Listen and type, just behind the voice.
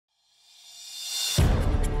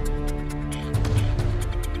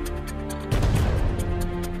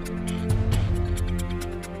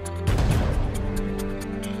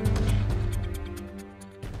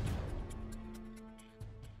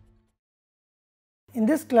In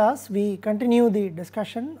this class, we continue the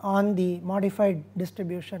discussion on the modified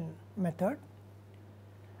distribution method.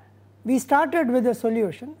 We started with a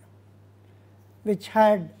solution which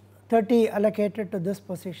had 30 allocated to this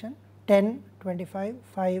position, 10, 25,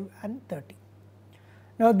 5 and 30.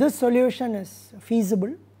 Now, this solution is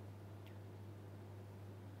feasible,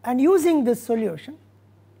 and using this solution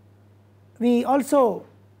we also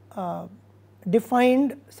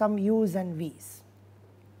defined some u's and v's.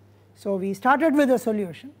 So, we started with a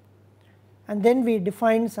solution and then we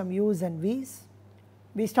defined some u's and v's.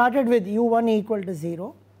 We started with u1 equal to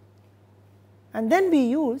 0 and then we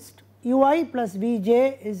used ui plus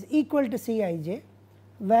vj is equal to cij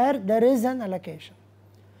where there is an allocation.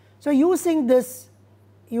 So, using this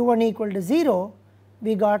u1 equal to 0,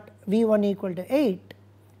 we got v1 equal to 8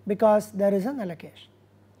 because there is an allocation.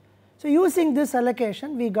 So, using this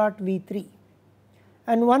allocation we got v3,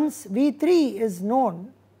 and once v3 is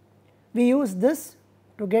known, we use this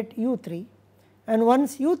to get u3, and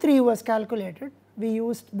once u3 was calculated, we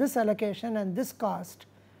used this allocation and this cost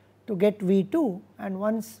to get v2, and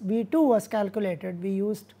once v2 was calculated, we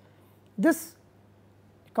used this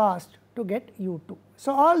cost to get u2.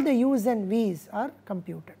 So, all the u's and v's are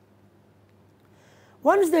computed.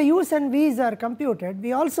 Once the u's and v's are computed,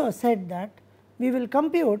 we also said that we will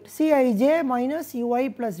compute Cij minus ui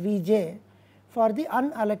plus vj for the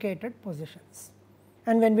unallocated positions.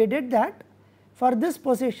 And when we did that, for this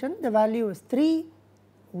position the value is 3,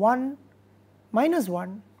 1, minus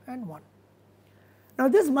 1 and 1. Now,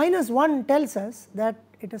 this minus 1 tells us that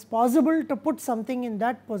it is possible to put something in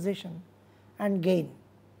that position and gain.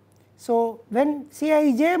 So, when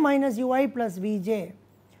Cij minus ui plus vj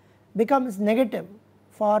becomes negative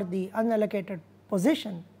for the unallocated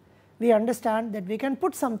position, we understand that we can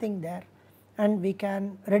put something there and we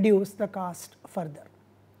can reduce the cost further.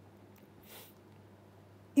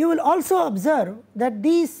 You will also observe that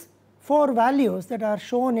these 4 values that are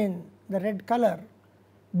shown in the red color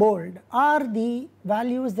bold are the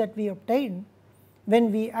values that we obtained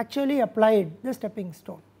when we actually applied the stepping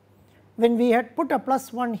stone. When we had put a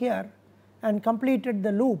plus 1 here and completed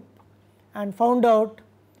the loop and found out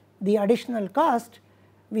the additional cost,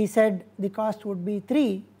 we said the cost would be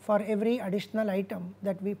 3 for every additional item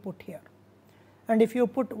that we put here. And if you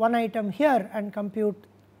put one item here and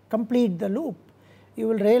complete the loop, you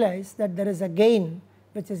will realize that there is a gain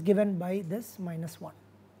which is given by this minus 1.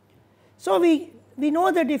 So, we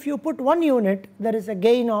know that if you put 1 unit, there is a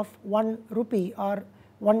gain of 1 rupee or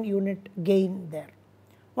 1 unit gain there.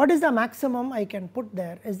 What is the maximum I can put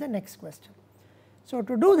there is the next question. So,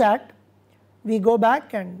 to do that, we go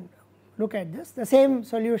back and look at this. The same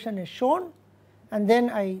solution is shown, and then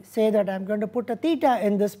I say that I am going to put a theta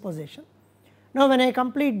in this position. Now, when I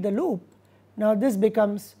complete the loop, now this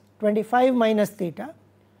becomes 25 minus theta,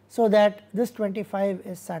 so that this 25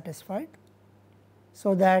 is satisfied,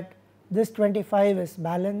 so that this 25 is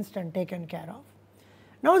balanced and taken care of.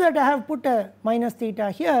 Now that I have put a minus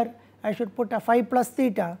theta here, I should put a 5 plus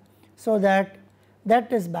theta, so that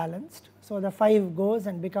that is balanced. So, the 5 goes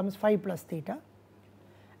and becomes 5 plus theta,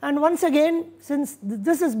 and once again, since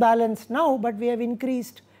this is balanced now, but we have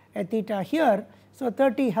increased a theta here, so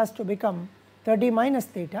 30 has to become 30 minus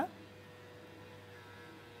theta.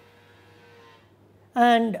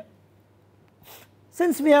 And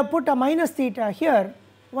since we have put a minus theta here,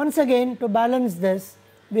 once again to balance this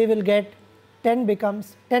we will get 10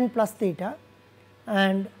 becomes 10 plus theta,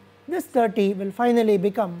 and this 30 will finally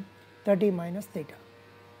become 30 minus theta.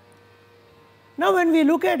 Now, when we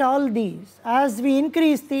look at all these, as we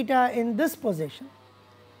increase theta in this position,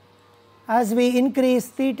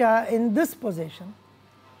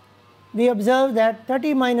 we observe that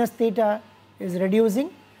 30 minus theta is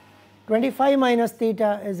reducing, 25 minus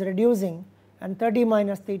theta is reducing, and 30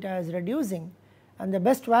 minus theta is reducing, and the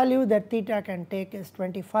best value that theta can take is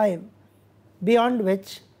 25, beyond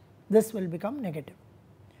which this will become negative.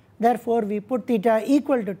 Therefore, we put theta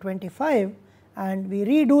equal to 25 and we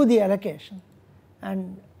redo the allocation,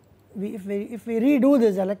 and if we redo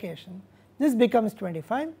this allocation, this becomes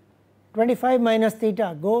 25, 25 minus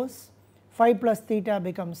theta goes, 5 plus theta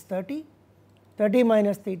becomes 30, 30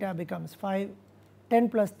 minus theta becomes 5, 10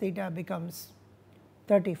 plus theta becomes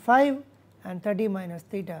 35, and 30 minus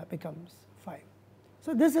theta becomes 5.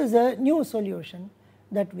 So, this is a new solution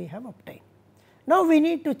that we have obtained. Now, we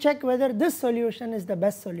need to check whether this solution is the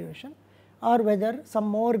best solution or whether some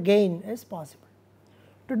more gain is possible.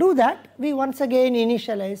 To do that, we once again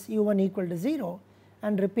initialize u1 equal to 0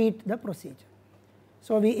 and repeat the procedure.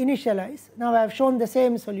 So, we initialize, now I have shown the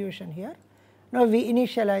same solution here. Now, we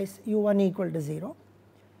initialize u1 equal to 0.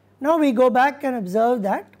 Now, we go back and observe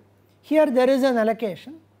that here there is an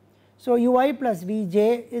allocation. So, ui plus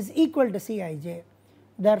vj is equal to Cij,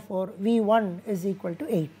 therefore, V1 is equal to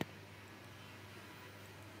 8.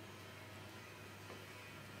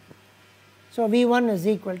 So, V1 is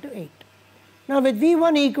equal to 8. Now, with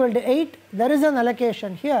V1 equal to 8, there is an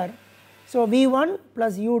allocation here. So, V1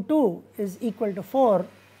 plus U2 is equal to 4.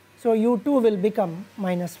 So, U2 will become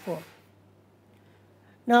minus 4.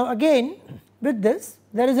 Now, again with this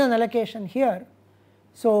there is an allocation here.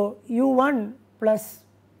 So, U1 plus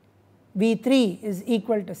V3 is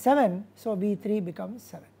equal to 7. So, V3 becomes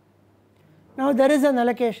 7. Now, there is an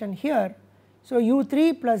allocation here. So,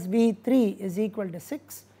 U3 plus V3 is equal to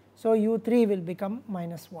 6. So, U3 will become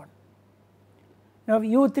minus 1. Now,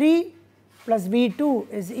 U3 plus V2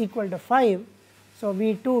 is equal to 5. So,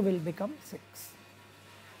 V2 will become 6.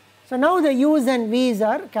 So, now the U's and V's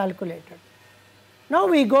are calculated. Now,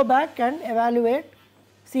 we go back and evaluate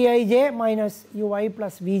Cij minus Ui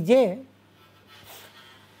plus Vj,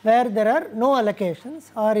 where there are no allocations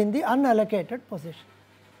or in the unallocated position.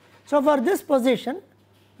 So, for this position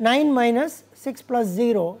 9 minus 6 plus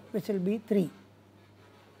 0, which will be 3.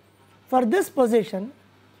 For this position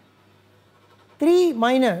 3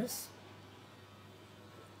 minus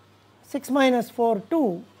 6 minus 4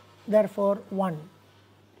 2, therefore 1.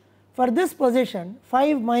 For this position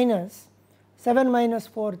 5 minus 7 minus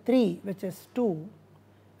 4 3, which is 2,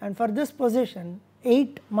 and for this position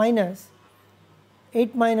 8 minus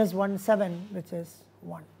 1 7, which is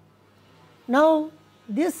 1. Now,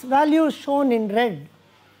 these values shown in red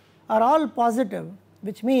are all positive,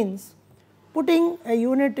 which means putting a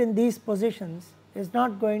unit in these positions is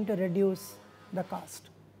not going to reduce the cost.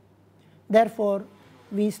 Therefore,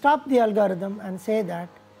 we stop the algorithm and say that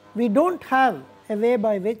we do not have a way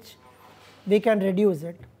by which we can reduce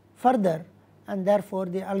it further, and therefore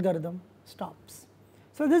the algorithm stops.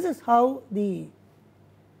 So, this is how the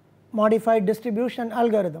modified distribution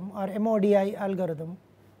algorithm or MODI algorithm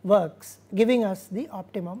works, giving us the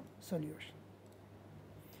optimum solution.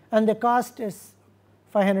 And the cost is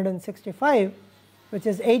 565, which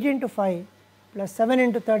is 8 into 5 plus 7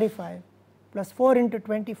 into 35 plus 4 into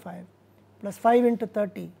 25 plus 5 into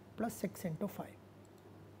 30 plus 6 into 5.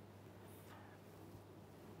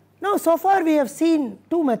 Now, so far we have seen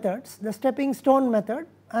two methods, the stepping stone method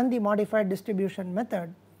and the modified distribution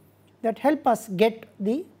method, that help us get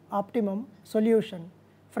the optimum solution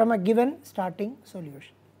from a given starting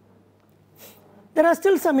solution. There are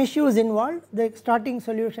still some issues involved. The starting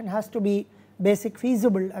solution has to be basic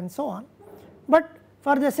feasible and so on, but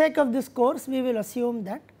for the sake of this course we will assume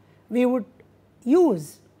that we would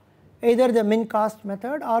use either the min cost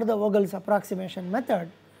method or the Vogel's approximation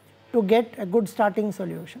method to get a good starting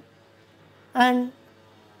solution. And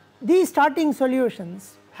these starting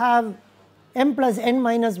solutions have m plus n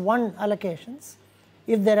minus 1 allocations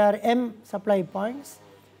if there are m supply points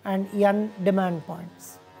and n demand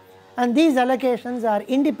points, and these allocations are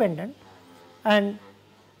independent, and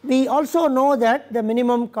we also know that the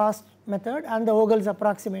minimum cost method and the Vogel's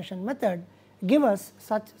approximation method give us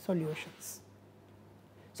such solutions.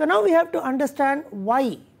 So, now we have to understand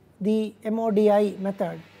why the MODI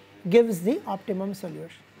method gives the optimum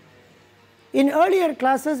solution. In earlier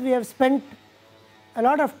classes we have spent a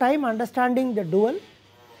lot of time understanding the dual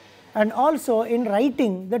and also in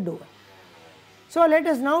writing the dual. So, let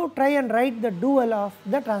us now try and write the dual of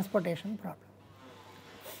the transportation problem.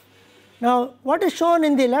 Now, what is shown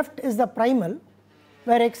in the left is the primal,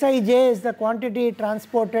 where Xij is the quantity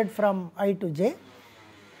transported from I to j,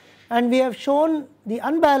 and we have shown the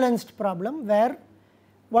unbalanced problem where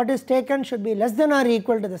what is taken should be less than or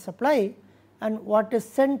equal to the supply, and what is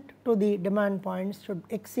sent to the demand points should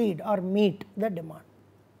exceed or meet the demand.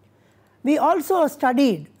 We also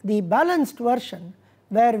studied the balanced version,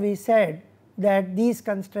 where we said that these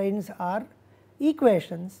constraints are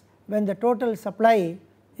equations when the total supply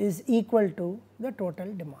is equal to the total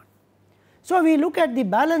demand. So, we look at the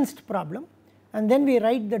balanced problem and then we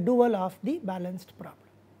write the dual of the balanced problem.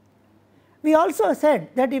 We also said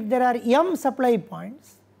that if there are m supply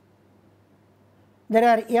points, there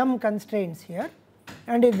are m constraints here,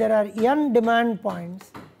 and if there are n demand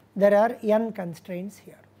points, there are n constraints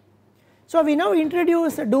here. So, we now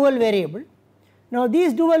introduce a dual variable. Now,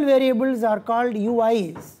 these dual variables are called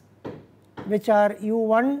ui's, which are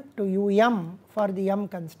u1 to um for the m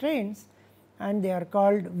constraints, and they are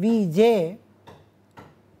called vj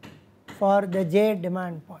for the j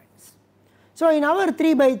demand points. So, in our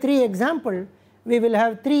 3 by 3 example, we will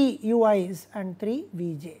have 3 ui's and 3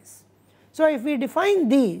 vj's. So, if we define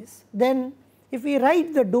these, then if we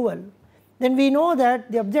write the dual, then we know that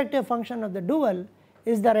the objective function of the dual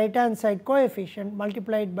is the right hand side coefficient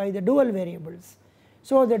multiplied by the dual variables.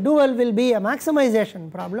 So, the dual will be a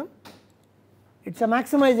maximization problem it is a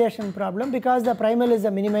maximization problem because the primal is a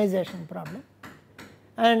minimization problem,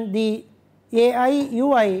 and the ai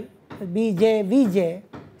ui bj vj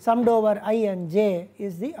summed over I and j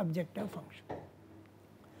is the objective function.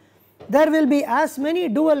 There will be as many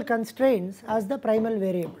dual constraints as the primal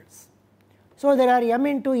variables. So, there are m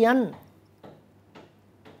into n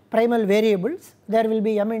primal variables, there will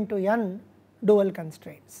be m into n dual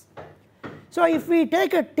constraints. So, if we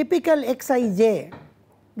take a typical xij,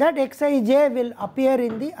 that xij will appear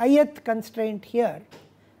in the ith constraint here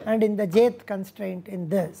and in the jth constraint in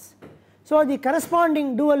this. So, the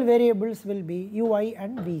corresponding dual variables will be ui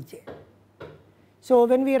and vj. So,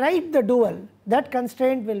 when we write the dual, that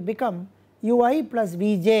constraint will become ui plus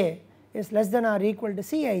vj is less than or equal to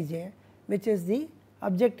Cij, which is the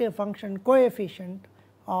objective function coefficient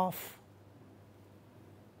of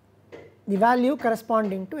the value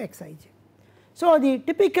corresponding to xij. So, the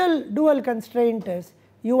typical dual constraint is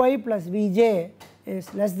ui plus vj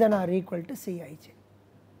is less than or equal to Cij,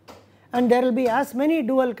 and there will be as many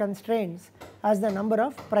dual constraints as the number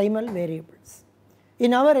of primal variables.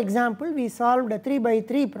 In our example, we solved a 3 by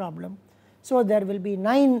 3 problem, so there will be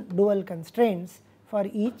 9 dual constraints for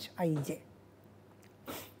each ij.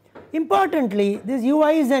 Importantly, these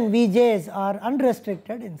ui's and vj's are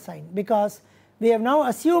unrestricted in sign because we have now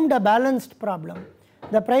assumed a balanced problem.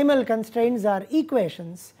 The primal constraints are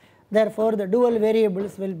equations, therefore, the dual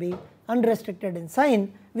variables will be unrestricted in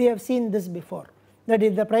sign. We have seen this before, that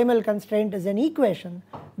if the primal constraint is an equation,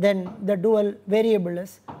 then the dual variable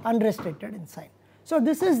is unrestricted in sign. So,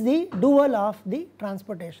 this is the dual of the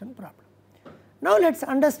transportation problem. Now, let us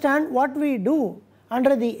understand what we do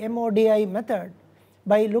under the MODI method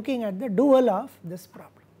by looking at the dual of this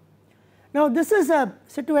problem. Now, this is a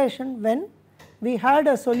situation when we had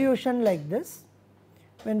a solution like this,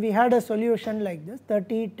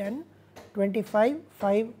 30, 10, 25,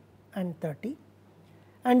 5 and 30,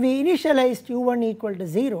 and we initialized u1 equal to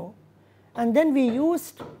 0, and then we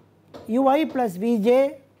used ui plus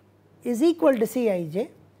vj is equal to Cij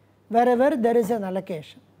wherever there is an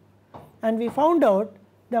allocation, and we found out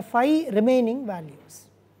the 5 remaining values.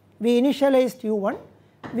 We initialized u1,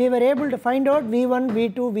 we were able to find out v1,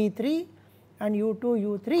 v2, v3 and u2,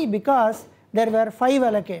 u3 because there were 5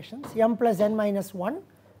 allocations, m plus n minus 1,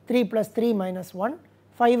 3 plus 3 minus 1,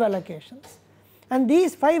 5 allocations, and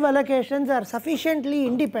these 5 allocations are sufficiently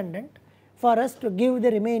independent for us to give the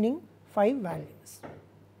remaining 5 values.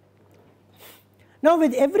 Now,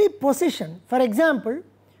 with every position, for example,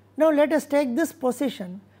 now let us take this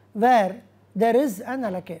position where there is an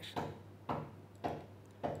allocation.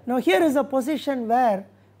 Now, here is a position where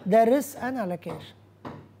there is an allocation,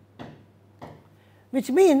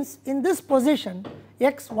 which means in this position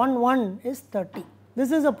x11 is 30.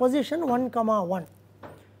 This is a position 1, 1,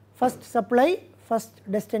 first supply, first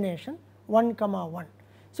destination 1, 1.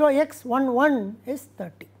 So, x11 is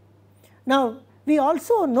 30. Now, we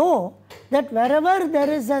also know that wherever there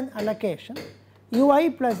is an allocation, ui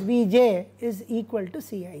plus vj is equal to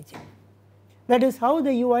Cij. That is how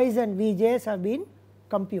the ui's and vj's have been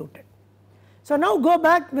computed. So, now go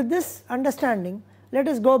back with this understanding, let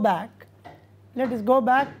us go back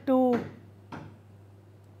to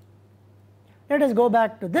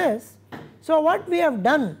this. So, what we have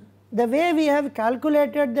done, the way we have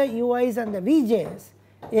calculated the ui's and the vj's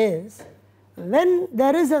is when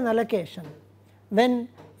there is an allocation, when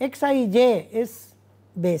xij is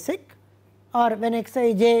basic or when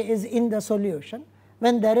xij is in the solution,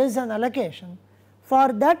 when there is an allocation,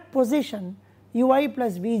 for that position ui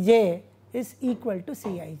plus vj is equal to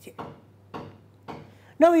Cij.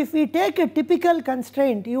 Now, if we take a typical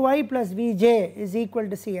constraint ui plus vj is equal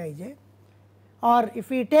to Cij, or if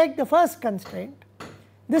we take the first constraint,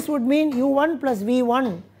 this would mean u1 plus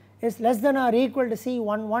v1 is less than or equal to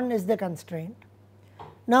C11 is the constraint.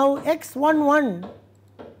 Now, x11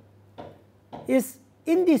 is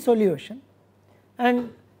in the solution,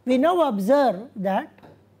 and we now observe that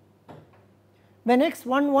when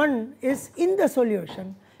x11 is in the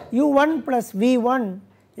solution, u1 plus v1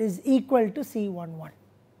 is equal to C11,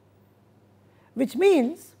 which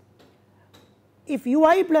means if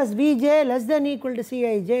ui plus vj less than equal to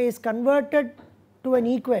Cij is converted to an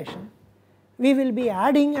equation, we will be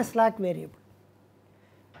adding a slack variable.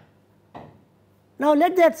 Now,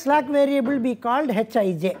 let that slack variable be called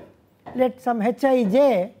hij. Let some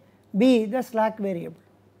hij be the slack variable.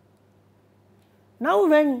 Now,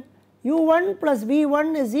 when u1 plus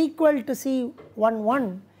v1 is equal to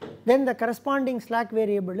C11, then the corresponding slack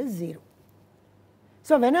variable is 0.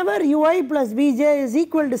 So, whenever ui plus vj is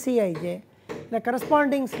equal to Cij, the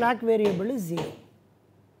corresponding slack variable is 0.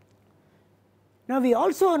 Now, we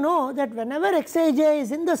also know that whenever xij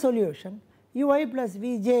is in the solution, ui plus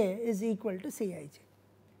vj is equal to Cij,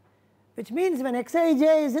 which means when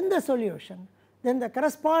Xij is in the solution, then the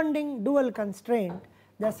corresponding dual constraint,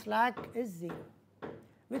 the slack is 0,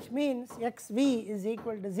 which means Xv is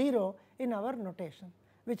equal to 0 in our notation,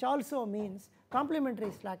 which also means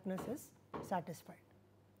complementary slackness is satisfied.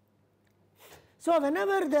 So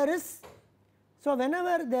whenever there is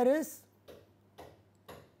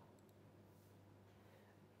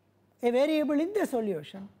a variable in the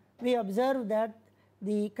solution, we observe that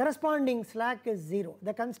the corresponding slack is 0.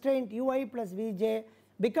 The constraint ui plus vj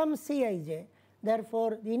becomes Cij,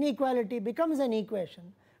 therefore the inequality becomes an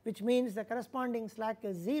equation, which means the corresponding slack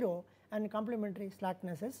is 0 and complementary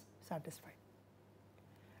slackness is satisfied.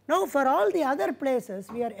 Now for all the other places,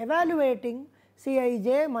 we are evaluating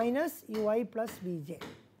Cij minus ui plus vj,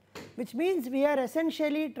 which means we are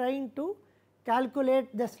essentially trying to calculate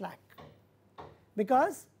the slack,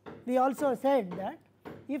 because we also said that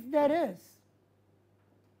if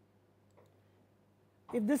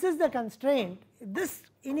this is the constraint, if this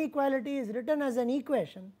inequality is written as an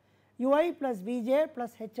equation, ui plus vj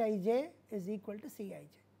plus hij is equal to Cij.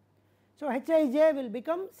 So hij will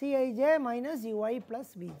become Cij minus ui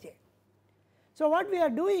plus vj. So what we are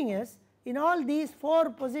doing is, in all these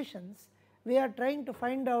 4 positions, we are trying to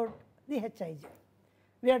find out the hij.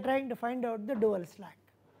 We are trying to find out the dual slack.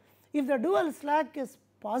 If the dual slack is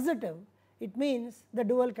positive, it means the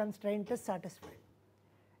dual constraint is satisfied.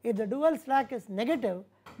 If the dual slack is negative,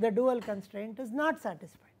 the dual constraint is not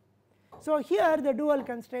satisfied. So here the dual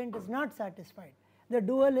constraint is not satisfied, the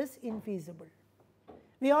dual is infeasible.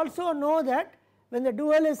 We also know that when the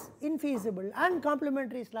dual is infeasible and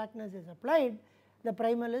complementary slackness is applied, the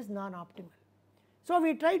primal is non-optimal. So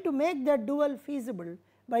we try to make that dual feasible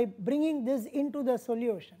by bringing this into the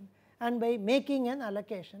solution and by making an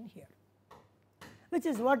allocation here, which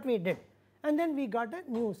is what we did, and then we got a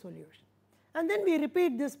new solution. And then we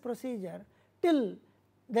repeat this procedure till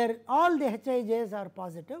all the Hij's are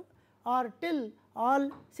positive, or till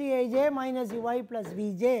all Cij minus ui plus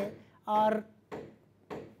vj are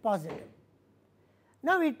positive.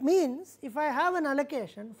 Now it means if I have an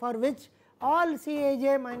allocation for which all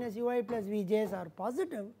Cij minus ui plus vj's are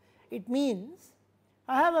positive, it means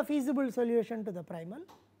I have a feasible solution to the primal,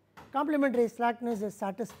 complementary slackness is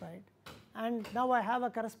satisfied, and now I have a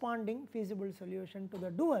corresponding feasible solution to the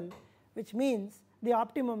dual, which means the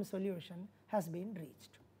optimum solution has been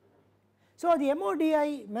reached. So the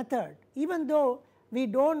MODI method, even though we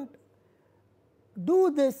do not do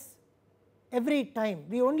this every time,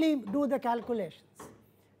 we only do the calculations.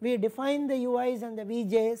 We define the ui's and the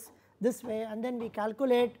vj's this way, and then we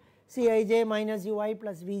calculate Cij minus ui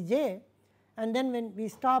plus vj, and then when we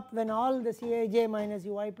stop when all the Cij minus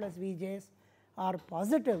ui plus vj's are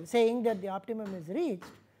positive, saying that the optimum is reached.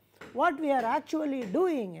 What we are actually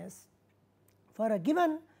doing is, for a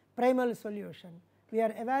given primal solution, we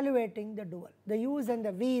are evaluating the dual. The u's and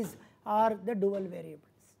the v's are the dual variables.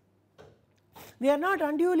 We are not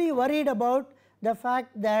unduly worried about the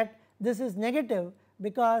fact that this is negative,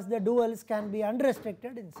 because the duals can be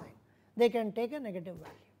unrestricted in sign. They can take a negative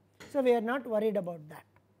value. So we are not worried about that.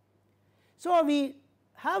 So we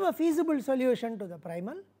have a feasible solution to the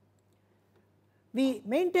primal. We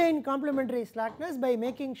maintain complementary slackness by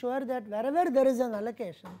making sure that wherever there is an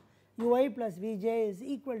allocation, ui plus vj is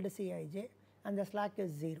equal to Cij and the slack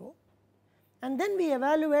is 0. And then we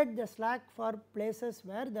evaluate the slack for places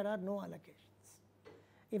where there are no allocations.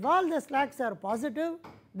 If all the slacks are positive,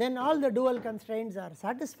 then all the dual constraints are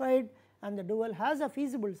satisfied and the dual has a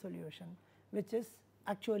feasible solution, which is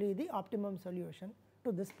actually the optimum solution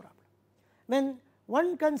to this problem. When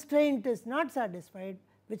one constraint is not satisfied,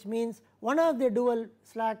 which means one of the dual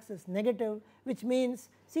slacks is negative, which means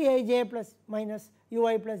Cij plus minus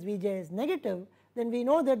ui plus vj is negative, then we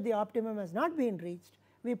know that the optimum has not been reached.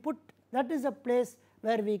 We put that is a place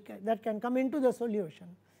where that can come into the solution.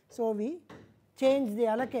 So we change the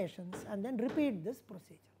allocations and then repeat this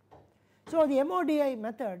procedure. So the MODI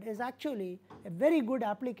method is actually a very good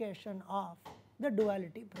application of the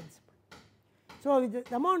duality principle. So with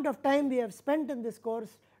the amount of time we have spent in this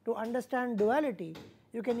course to understand duality,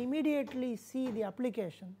 you can immediately see the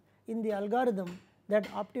application in the algorithm that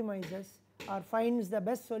optimizes or finds the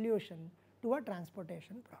best solution to a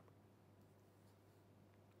transportation problem.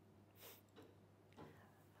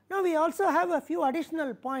 Now we also have a few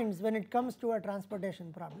additional points when it comes to a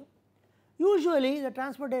transportation problem. Usually the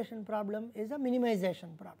transportation problem is a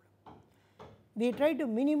minimization problem. We try to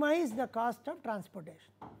minimize the cost of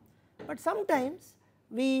transportation, but sometimes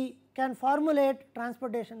we can formulate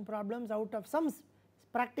transportation problems out of some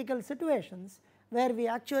practical situations where we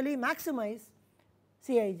actually maximize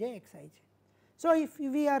Cij, Xij. So, if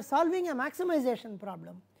we are solving a maximization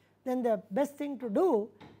problem, then the best thing to do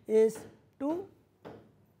is to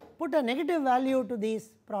put a negative value to these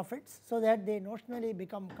profits, so that they notionally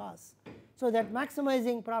become costs, so that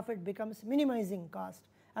maximizing profit becomes minimizing cost,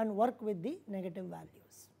 and work with the negative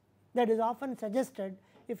values. That is often suggested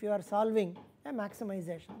if you are solving a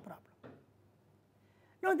maximization problem.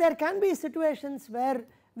 Now, there can be situations where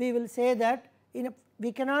we will say that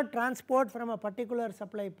we cannot transport from a particular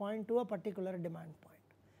supply point to a particular demand point,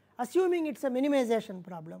 assuming it is a minimization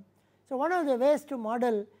problem. So, one of the ways to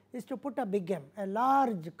model is to put a big M, a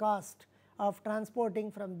large cost of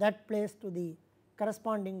transporting from that place to the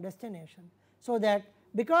corresponding destination, so that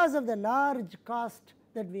because of the large cost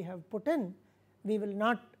that we have put in, we will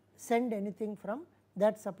not send anything from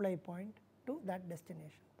that supply point to that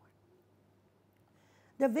destination point.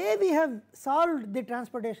 The way we have solved the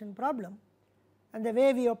transportation problem and the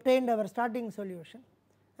way we obtained our starting solution,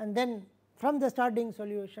 and then from the starting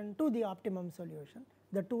solution to the optimum solution,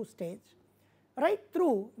 the two stage, right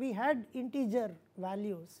through we had integer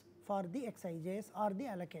values for the xij's or the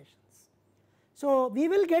allocations. So, we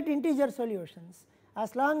will get integer solutions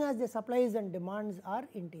as long as the supplies and demands are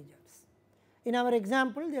integers. In our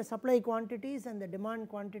example, the supply quantities and the demand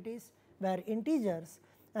quantities were integers,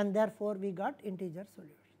 and therefore, we got integer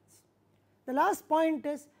solutions. The last point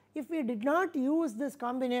is, if we did not use this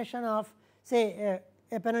combination of say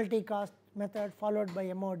a penalty cost method followed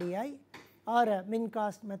by MODI, or a min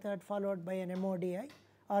cost method followed by an MODI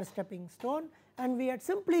or stepping stone, and we had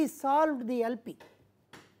simply solved the LP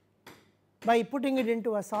by putting it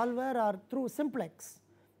into a solver or through simplex,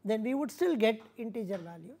 then we would still get integer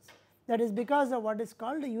values. That is because of what is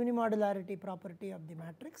called the unimodularity property of the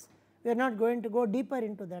matrix. We are not going to go deeper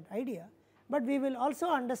into that idea, but we will also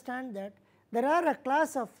understand that there are a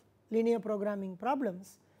class of linear programming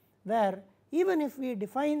problems where even if we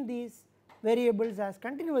define these variables as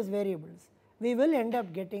continuous variables, we will end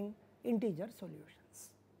up getting integer solutions.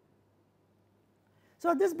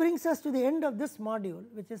 So, this brings us to the end of this module,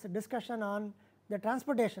 which is a discussion on the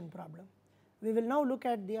transportation problem. We will now look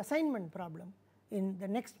at the assignment problem in the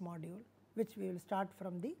next module, which we will start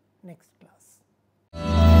from the next class.